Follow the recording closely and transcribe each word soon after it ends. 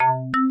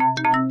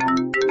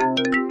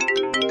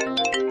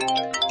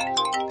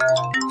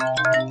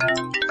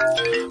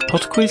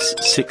PodQuiz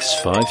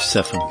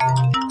 657.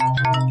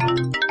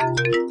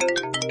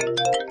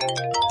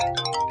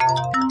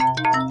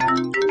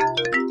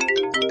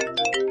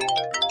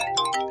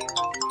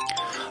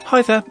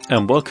 Hi there,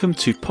 and welcome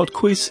to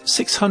PodQuiz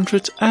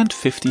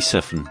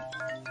 657.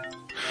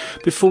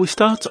 Before we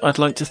start, I'd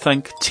like to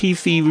thank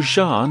TV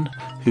Rajan,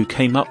 who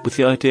came up with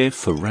the idea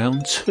for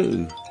round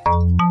 2.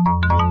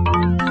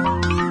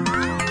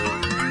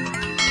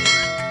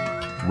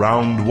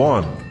 Round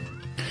 1.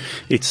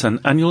 It's an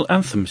annual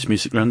anthems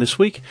music round this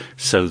week,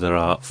 so there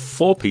are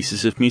 4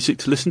 pieces of music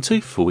to listen to,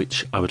 for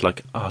which I would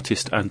like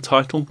artist and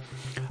title.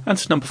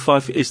 And number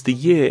 5 is the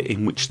year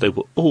in which they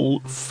were all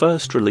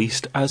first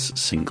released as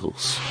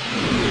singles.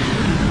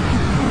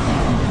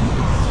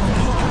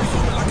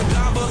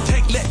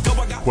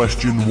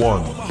 Question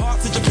 1.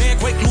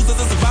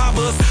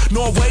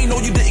 Norway, no,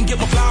 you didn't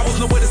give my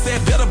flowers. No way to say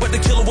it better, but the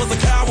killer was a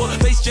coward.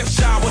 Face just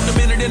showered, a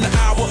minute in the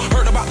hour.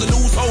 Heard about the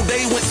news, whole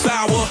day went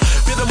sour.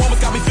 Feel the moment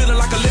got me feeling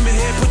like a lemon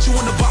head. Put you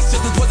in the box,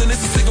 just as wasn't this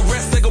a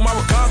cigarette. Single my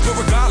regards, but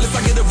regardless,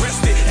 I get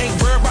arrested. Ain't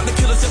worried about the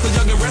killer, just a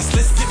young and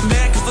restless. Get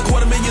mad, cause a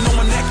 $250,000 on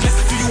my necklace.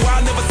 To you,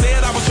 I never said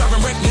I was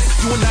driving reckless.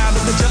 You and I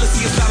know the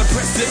jealousy is not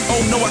impressive.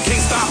 Oh no, I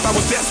can't stop, I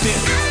was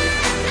destined.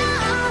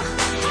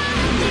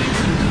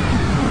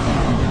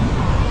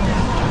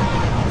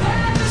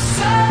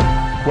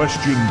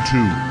 Question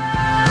 2.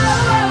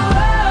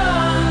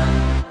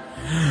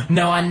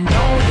 No, I know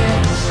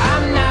that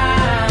I'm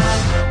not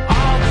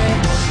all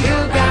that you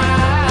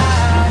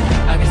got.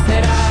 Like I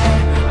said,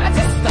 I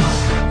just thought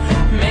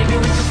maybe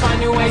we could find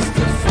new ways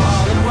to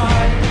fall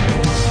apart.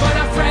 But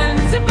our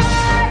friends are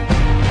back,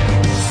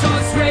 so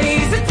let's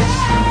raise the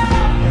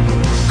town.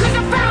 Cause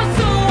I found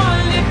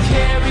someone to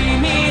carry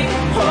me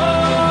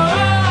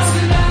home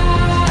tonight.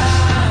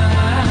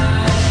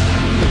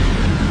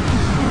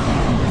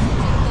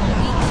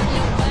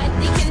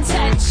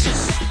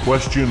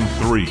 Question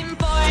 3.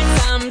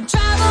 Some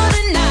trouble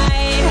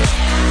tonight.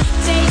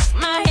 Take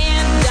my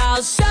hand,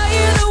 I'll show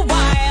you the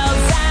wild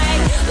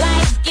side.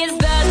 Like it's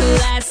the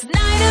last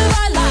night of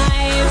our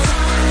lives.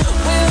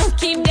 We'll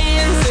keep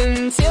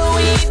dancing till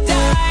we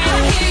die. I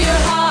hear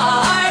your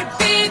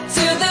heartbeat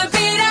to the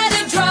beat of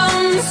the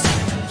drums.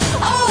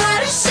 Oh,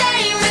 what a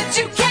shame that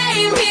you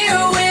came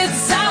here with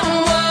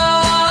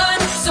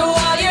someone. So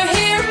while you're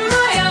here in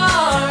my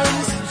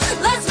arms,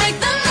 let's make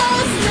the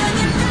most of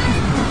the night.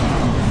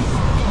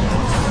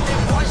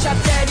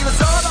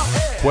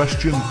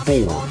 Question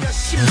 4.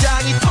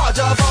 심장이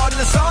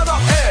터져버리는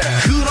선어해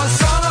그런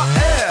선어해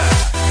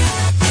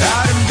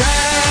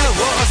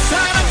아름다워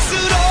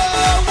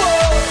사랑스러워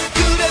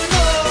그래 너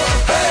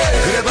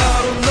그래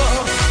바로 너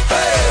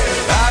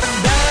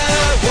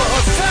아름다워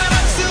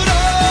사랑스러워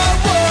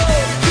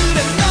그래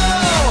너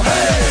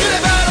그래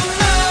바로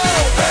너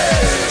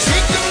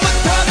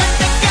지금부터 갈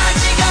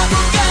때까지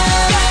가볼까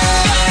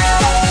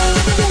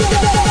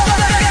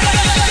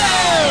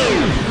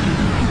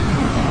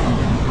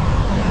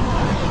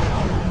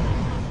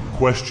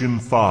Question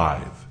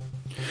 5.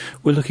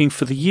 We're looking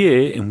for the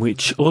year in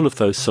which all of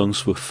those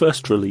songs were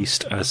first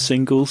released as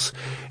singles.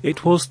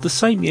 It was the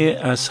same year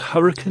as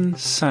Hurricane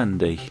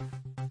Sandy.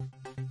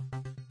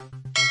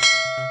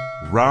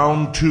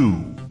 Round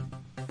 2.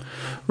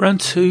 Round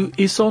 2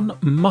 is on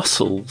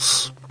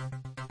muscles.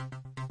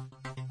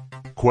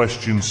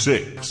 Question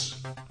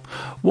 6.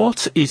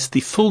 What is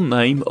the full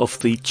name of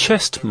the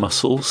chest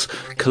muscles,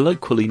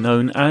 colloquially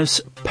known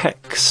as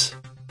pecs?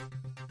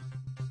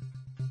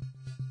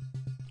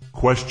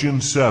 Question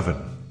 7.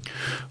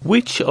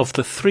 Which of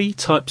the 3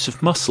 types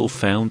of muscle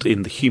found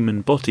in the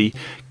human body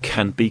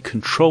can be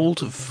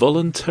controlled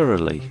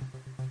voluntarily?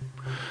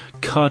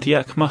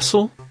 Cardiac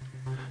muscle,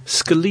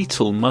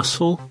 skeletal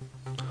muscle,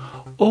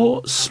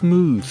 or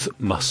smooth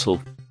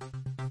muscle?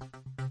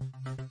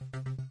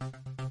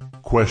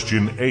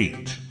 Question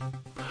 8.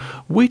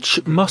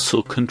 Which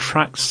muscle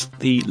contracts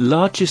the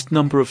largest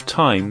number of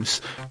times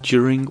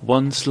during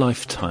one's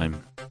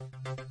lifetime?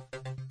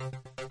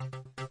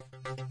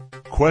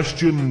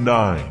 Question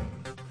 9.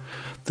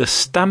 The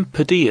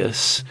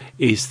stampedius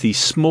is the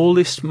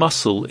smallest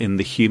muscle in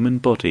the human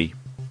body.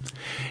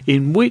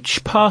 In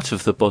which part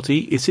of the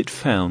body is it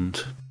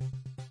found?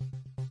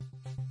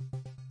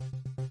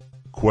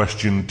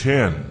 Question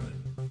 10.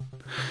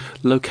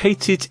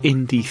 Located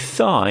in the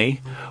thigh,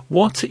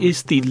 what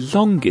is the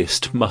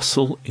longest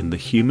muscle in the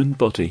human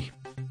body?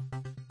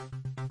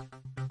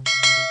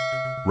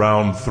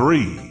 Round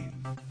 3.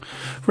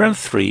 Round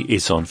 3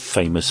 is on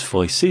famous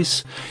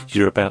voices.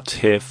 You're about to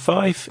hear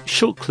 5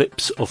 short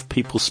clips of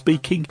people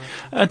speaking,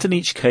 and in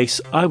each case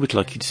I would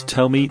like you to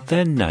tell me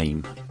their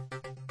name.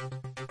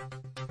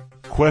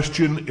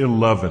 Question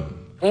 11.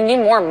 We need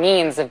more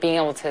means of being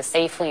able to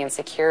safely and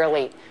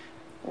securely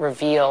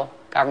reveal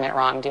government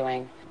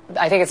wrongdoing.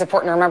 I think it's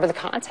important to remember the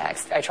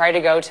context. I tried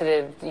to go to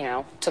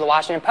the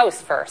Washington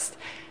Post first,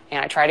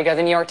 and I tried to go to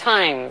the New York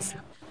Times.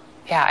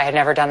 Yeah, I had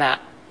never done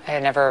that. I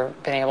had never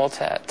been able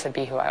to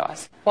be who I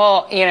was.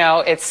 Well,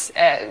 it's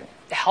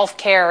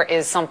healthcare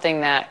is something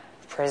that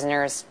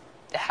prisoners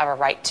have a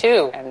right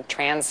to, and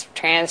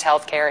trans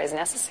health care is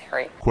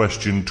necessary.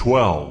 Question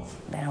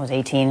 12. Then I was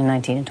 18 and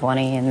 19 and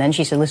 20, and then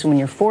she said, listen, when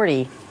you're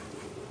 40,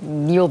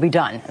 you'll be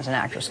done as an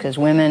actress, because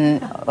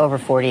women over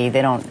 40,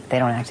 they don't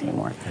act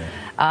anymore.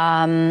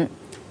 Yeah.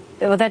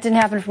 Well, that didn't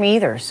happen for me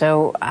either.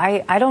 So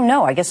I don't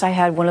know. I guess I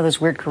had one of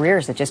those weird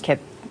careers that just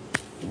kept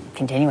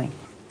continuing.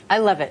 I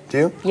love it. Do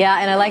you? Yeah,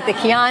 and I like the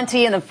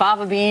Chianti and the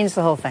fava beans,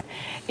 the whole thing.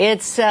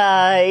 It's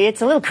a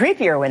little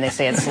creepier when they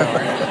say it slower.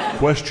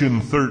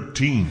 Question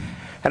 13.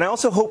 And I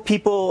also hope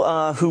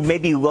people who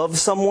maybe love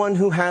someone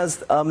who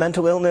has a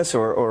mental illness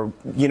or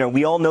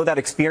we all know that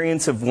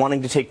experience of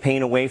wanting to take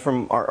pain away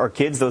from our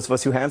kids, those of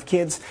us who have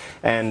kids.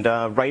 And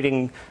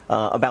writing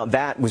about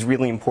that was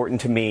really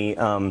important to me.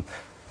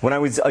 When I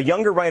was a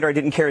younger writer, I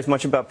didn't care as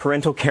much about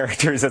parental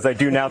characters as I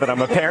do now that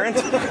I'm a parent.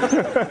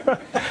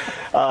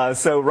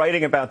 So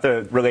writing about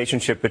the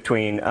relationship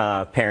between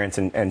parents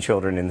and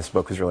children in this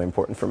book was really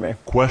important for me.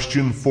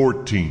 Question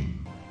 14.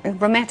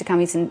 Romantic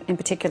comedies in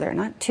particular,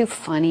 not too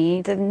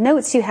funny. The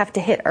notes you have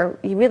to hit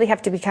you really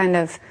have to be kind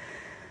of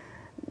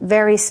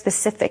very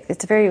specific.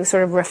 It's a very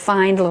sort of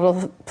refined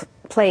little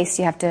place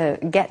you have to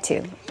get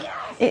to.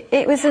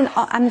 It was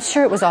I'm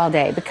sure it was all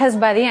day, because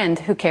by the end,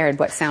 who cared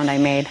what sound I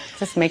made?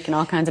 Just making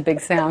all kinds of big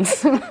sounds.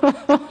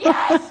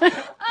 Yes!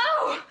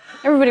 Oh!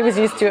 Everybody was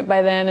used to it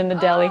by then in the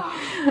deli.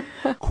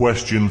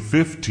 Question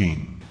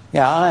 15.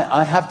 Yeah,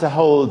 I have to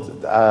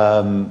hold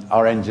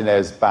our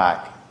engineers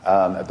back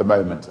at the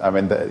moment. I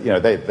mean,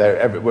 they're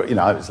everywhere.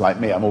 It's like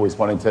me. I'm always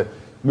wanting to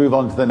move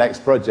on to the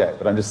next project,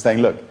 but I'm just saying,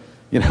 look,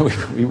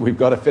 we've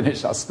got to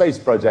finish our space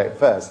project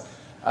first.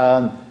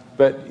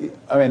 But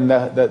I mean,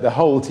 the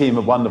whole team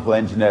of wonderful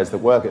engineers that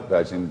work at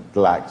Virgin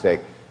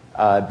Galactic,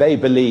 they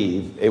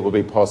believe it will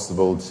be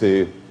possible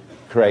to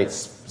create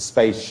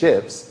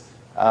spaceships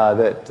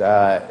that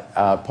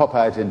pop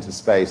out into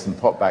space and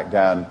pop back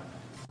down.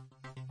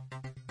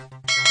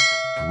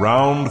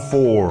 Round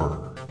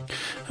 4.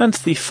 And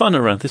the fun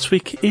around this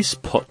week is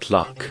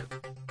potluck.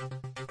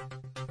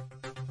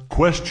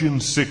 Question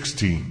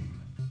 16.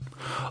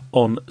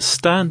 On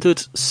standard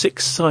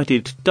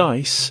 6-sided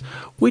dice,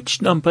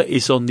 which number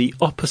is on the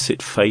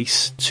opposite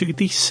face to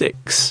the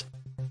 6?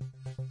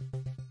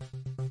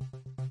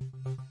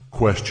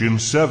 Question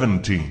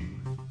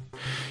 17.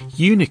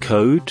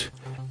 Unicode,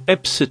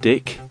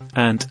 EBCDIC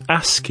and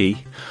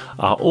ASCII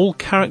are all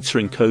character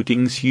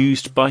encodings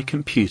used by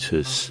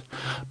computers,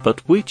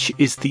 but which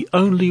is the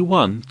only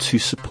one to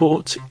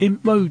support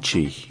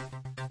emoji?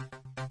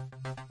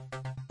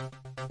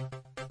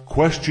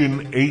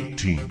 Question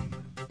 18.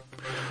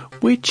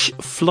 Which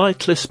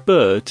flightless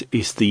bird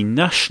is the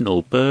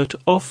national bird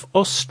of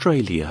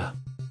Australia?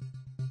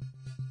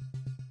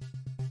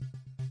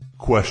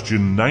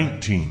 Question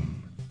 19.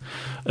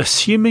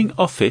 Assuming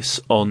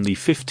office on the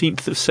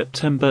 15th of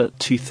September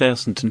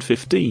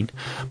 2015,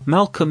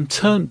 Malcolm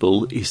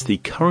Turnbull is the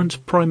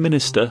current Prime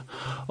Minister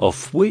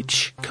of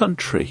which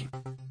country?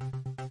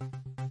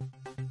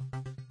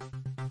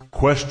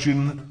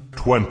 Question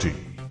 20.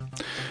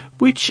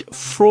 Which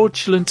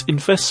fraudulent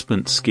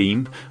investment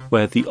scheme,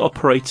 where the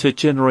operator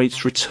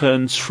generates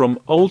returns from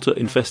older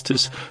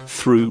investors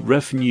through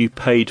revenue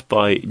paid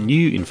by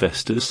new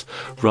investors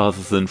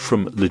rather than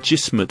from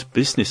legitimate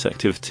business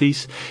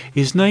activities,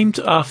 is named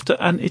after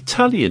an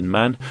Italian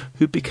man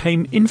who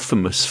became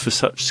infamous for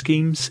such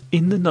schemes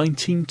in the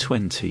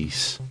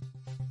 1920s?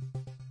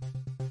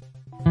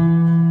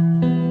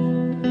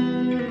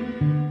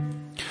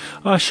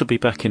 I shall be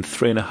back in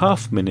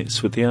 3.5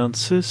 minutes with the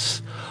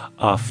answers,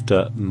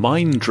 after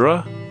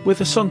Mindra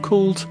with a song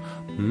called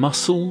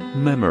Muscle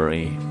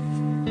Memory.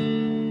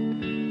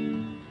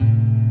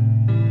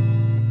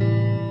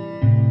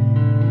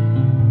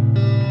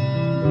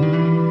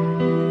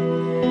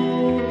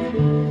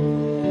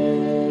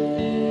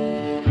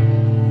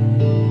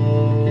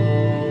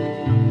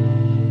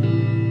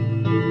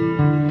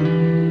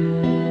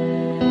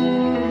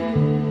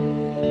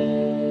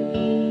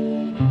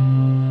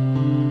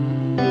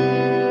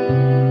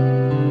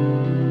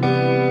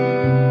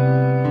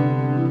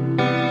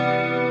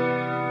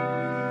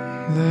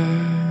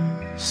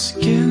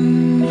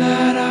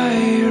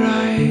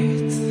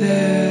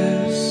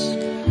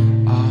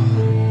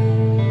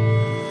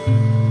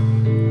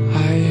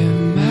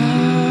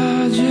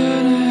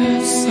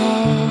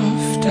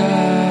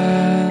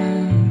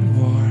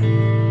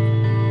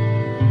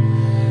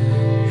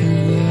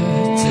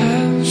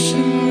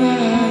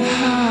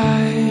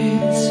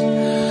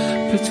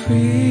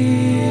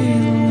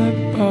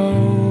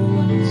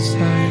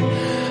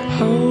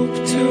 Hope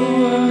to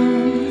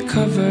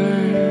uncover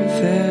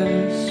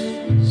this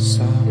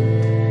song.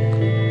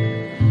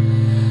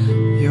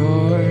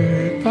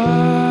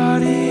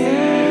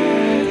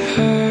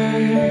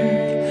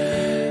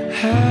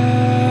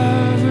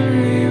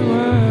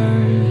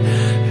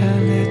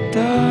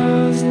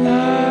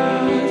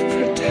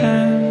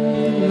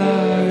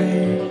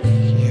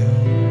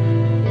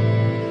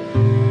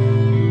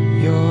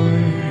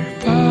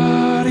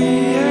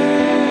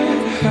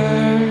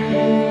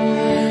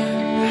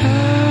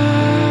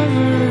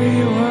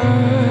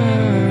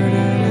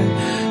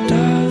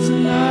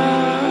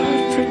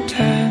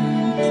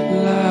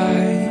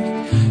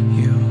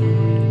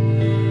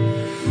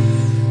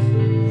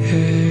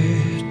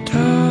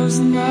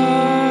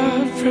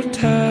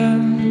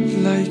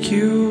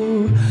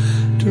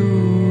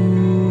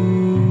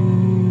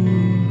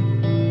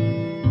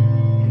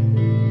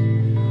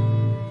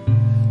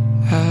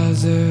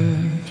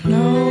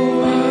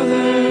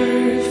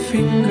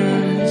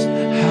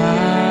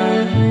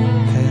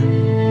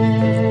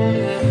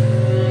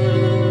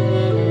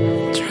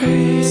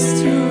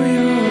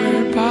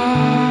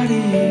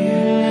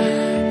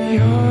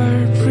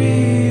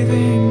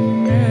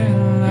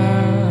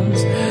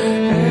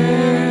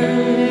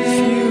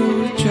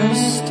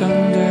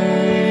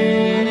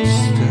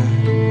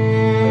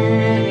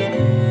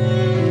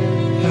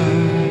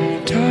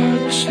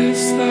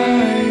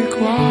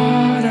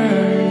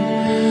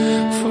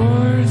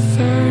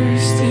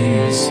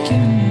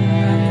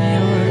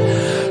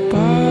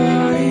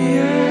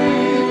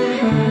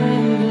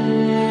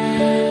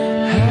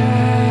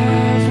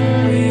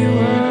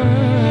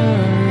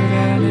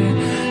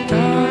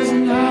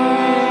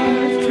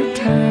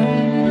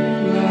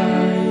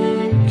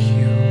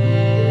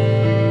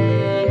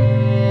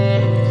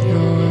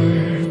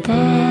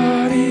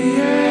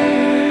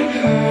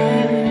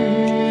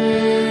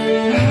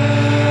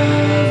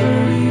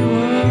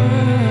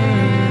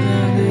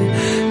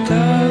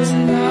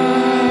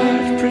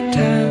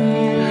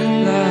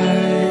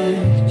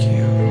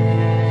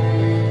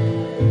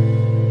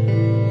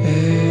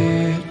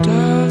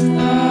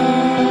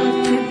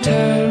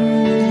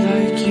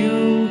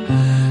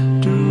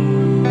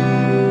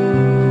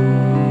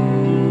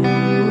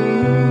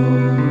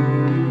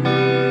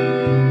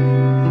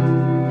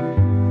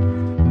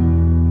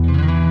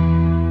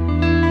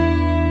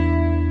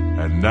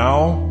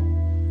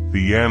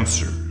 the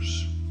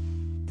answers.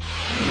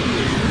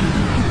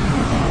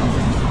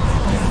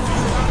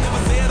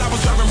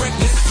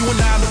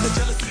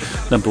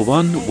 Number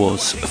 1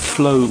 was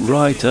Flo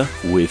Rida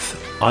with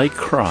I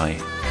Cry.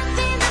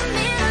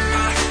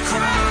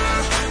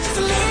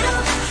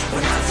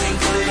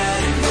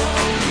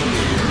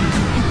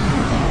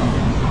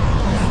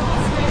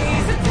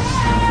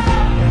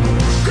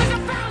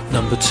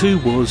 Number 2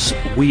 was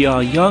We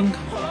Are Young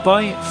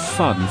by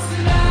Fun.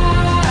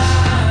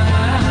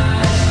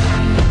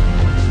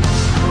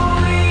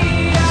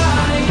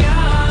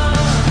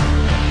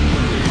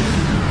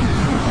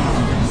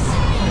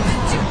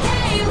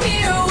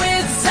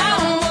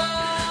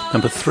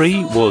 Number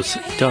 3 was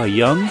Die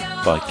Young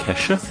by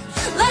Kesha.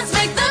 Let's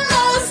make the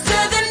most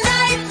of the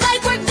night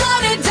like we're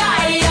gonna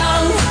die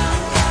young.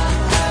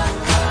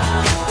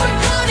 We're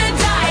gonna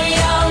die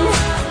young.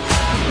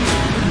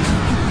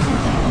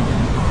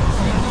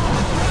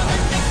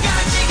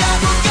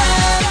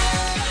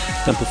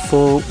 Number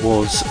 4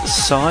 was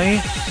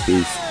Psy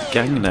with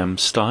Gangnam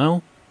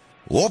Style.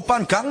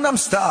 Oppan Gangnam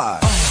Style.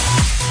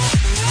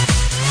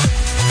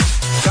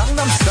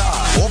 Gangnam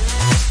Style.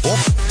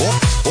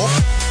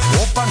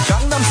 Oppan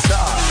Gangnam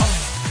Style.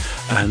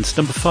 And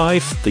number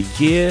 5, the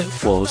year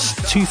was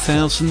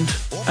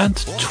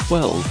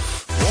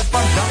 2012.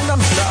 Oppan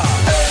Gangnam Style.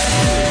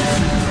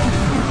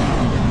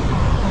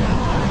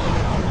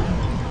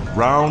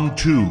 Round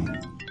 2.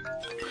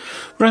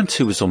 Round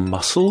 2 is on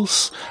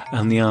muscles,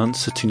 and the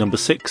answer to number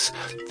 6,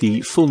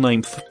 the full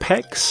name for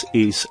pecs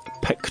is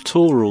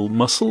pectoral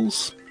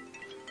muscles.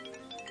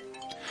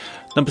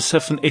 Number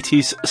 7, it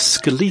is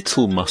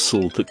skeletal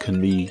muscle that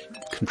can be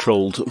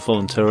controlled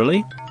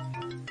voluntarily.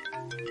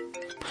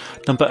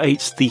 Number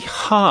 8, the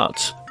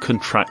heart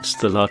contracts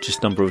the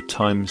largest number of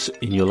times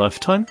in your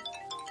lifetime.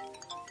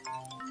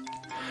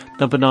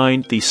 Number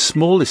 9, the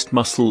smallest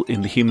muscle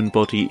in the human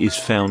body is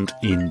found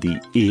in the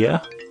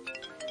ear.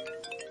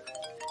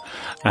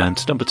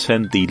 And number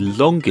 10, the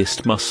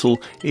longest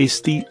muscle is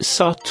the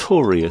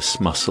sartorius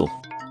muscle.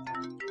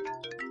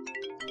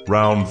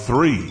 Round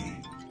 3.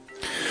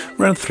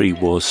 Round 3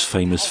 was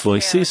famous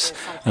voices,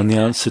 and the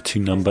answer to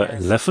number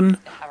 11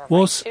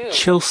 was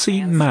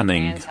Chelsea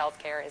Manning.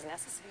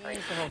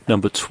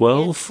 Number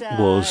 12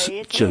 was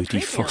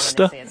Jodie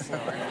Foster.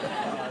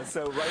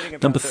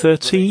 Number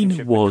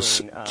 13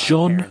 was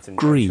John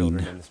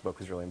Green.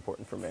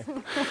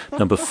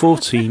 Number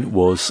 14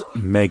 was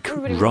Meg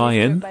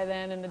Ryan.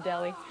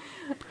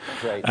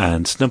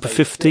 And number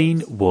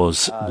 15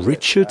 was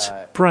Richard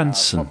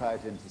Branson.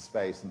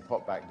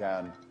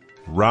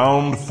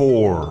 Round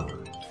 4.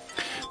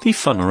 The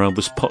fun round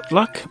was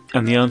potluck,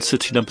 and the answer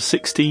to number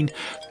 16,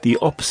 the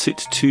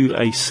opposite to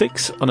a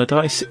 6 on a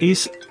dice,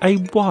 is a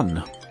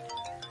 1.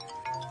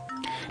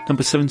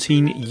 Number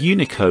 17,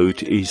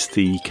 Unicode is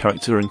the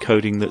character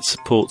encoding that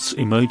supports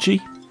emoji.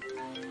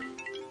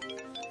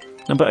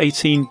 Number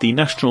 18, the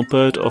national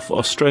bird of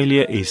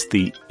Australia is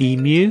the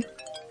emu.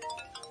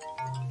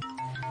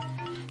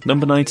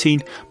 Number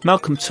 19,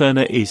 Malcolm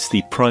Turner is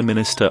the Prime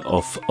Minister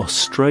of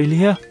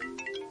Australia.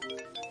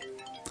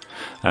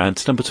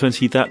 And number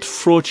 20, that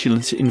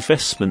fraudulent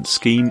investment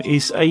scheme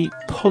is a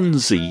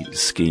Ponzi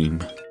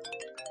scheme.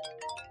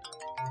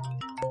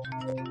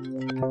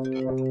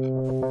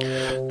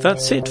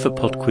 That's it for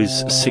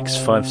PodQuiz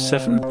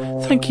 657.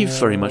 Thank you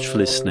very much for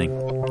listening.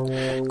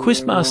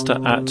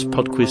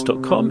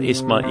 Quizmaster@podquiz.com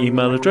is my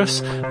email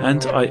address,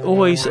 and I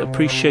always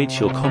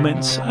appreciate your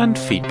comments and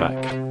feedback.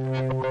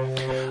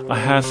 I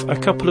have a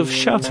couple of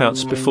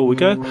shout-outs before we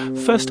go.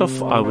 First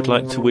off, I would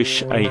like to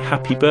wish a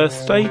happy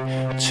birthday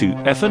to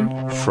Evan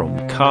from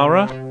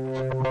Cara,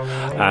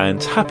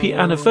 and happy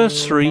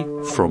anniversary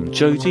from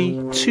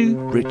Jodie to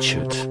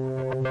Richard.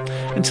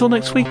 Until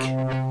next week,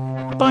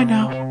 bye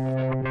now.